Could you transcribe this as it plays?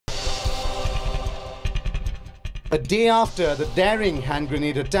A day after the daring hand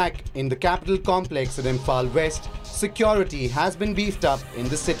grenade attack in the capital complex at Imphal West, security has been beefed up in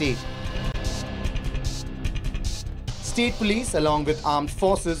the city. State police along with armed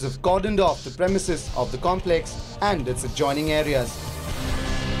forces have cordoned off the premises of the complex and its adjoining areas.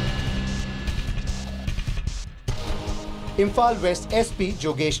 Imphal West SP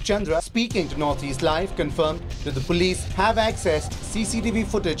Jogesh Chandra, speaking to Northeast Live, confirmed that the police have accessed CCTV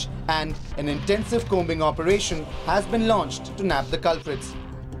footage and an intensive combing operation has been launched to nab the culprits.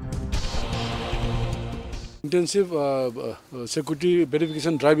 Intensive security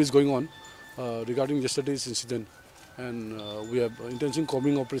verification drive is going on regarding yesterday's incident, and we have intensive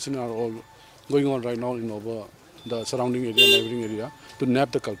combing operation are all going on right now in over the surrounding area, neighboring area, to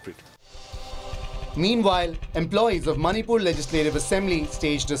nab the culprit. Meanwhile, employees of Manipur Legislative Assembly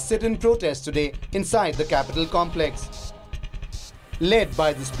staged a sit-in protest today inside the capital complex. Led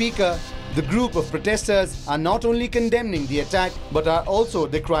by the Speaker, the group of protesters are not only condemning the attack but are also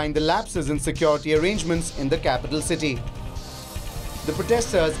decrying the lapses in security arrangements in the capital city. The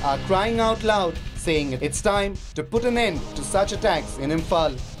protesters are crying out loud, saying it's time to put an end to such attacks in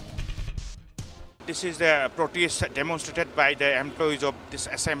Imphal. This is the protest demonstrated by the employees of this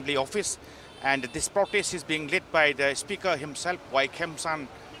assembly office, and this protest is being led by the Speaker himself, Y. Khemsan,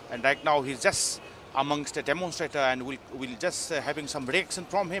 and right now he's just amongst the demonstrator, and we'll just having some reaction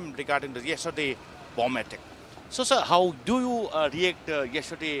from him regarding the yesterday bomb attack. So, sir, how do you react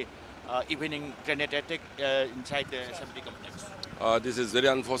yesterday evening grenade attack inside the assembly complex? This is very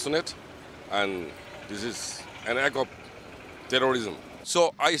unfortunate, and this is an act of terrorism.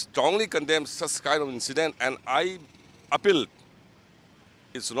 So I strongly condemn such kind of incident, and I appeal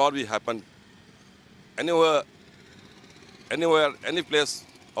it should not be happen anywhere, any place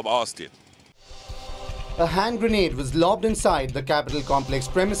of our state. A hand grenade was lobbed inside the capital complex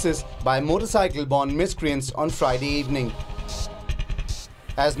premises by motorcycle-borne miscreants on Friday evening.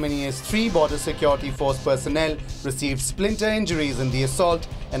 As many as 3 border security force personnel received splinter injuries in the assault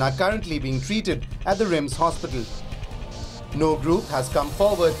and are currently being treated at the RIMS hospital. No group has come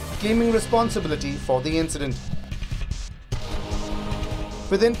forward claiming responsibility for the incident.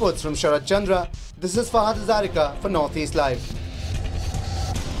 With inputs from Sharat Chandra, this is Fahad Hazarika for Northeast Live.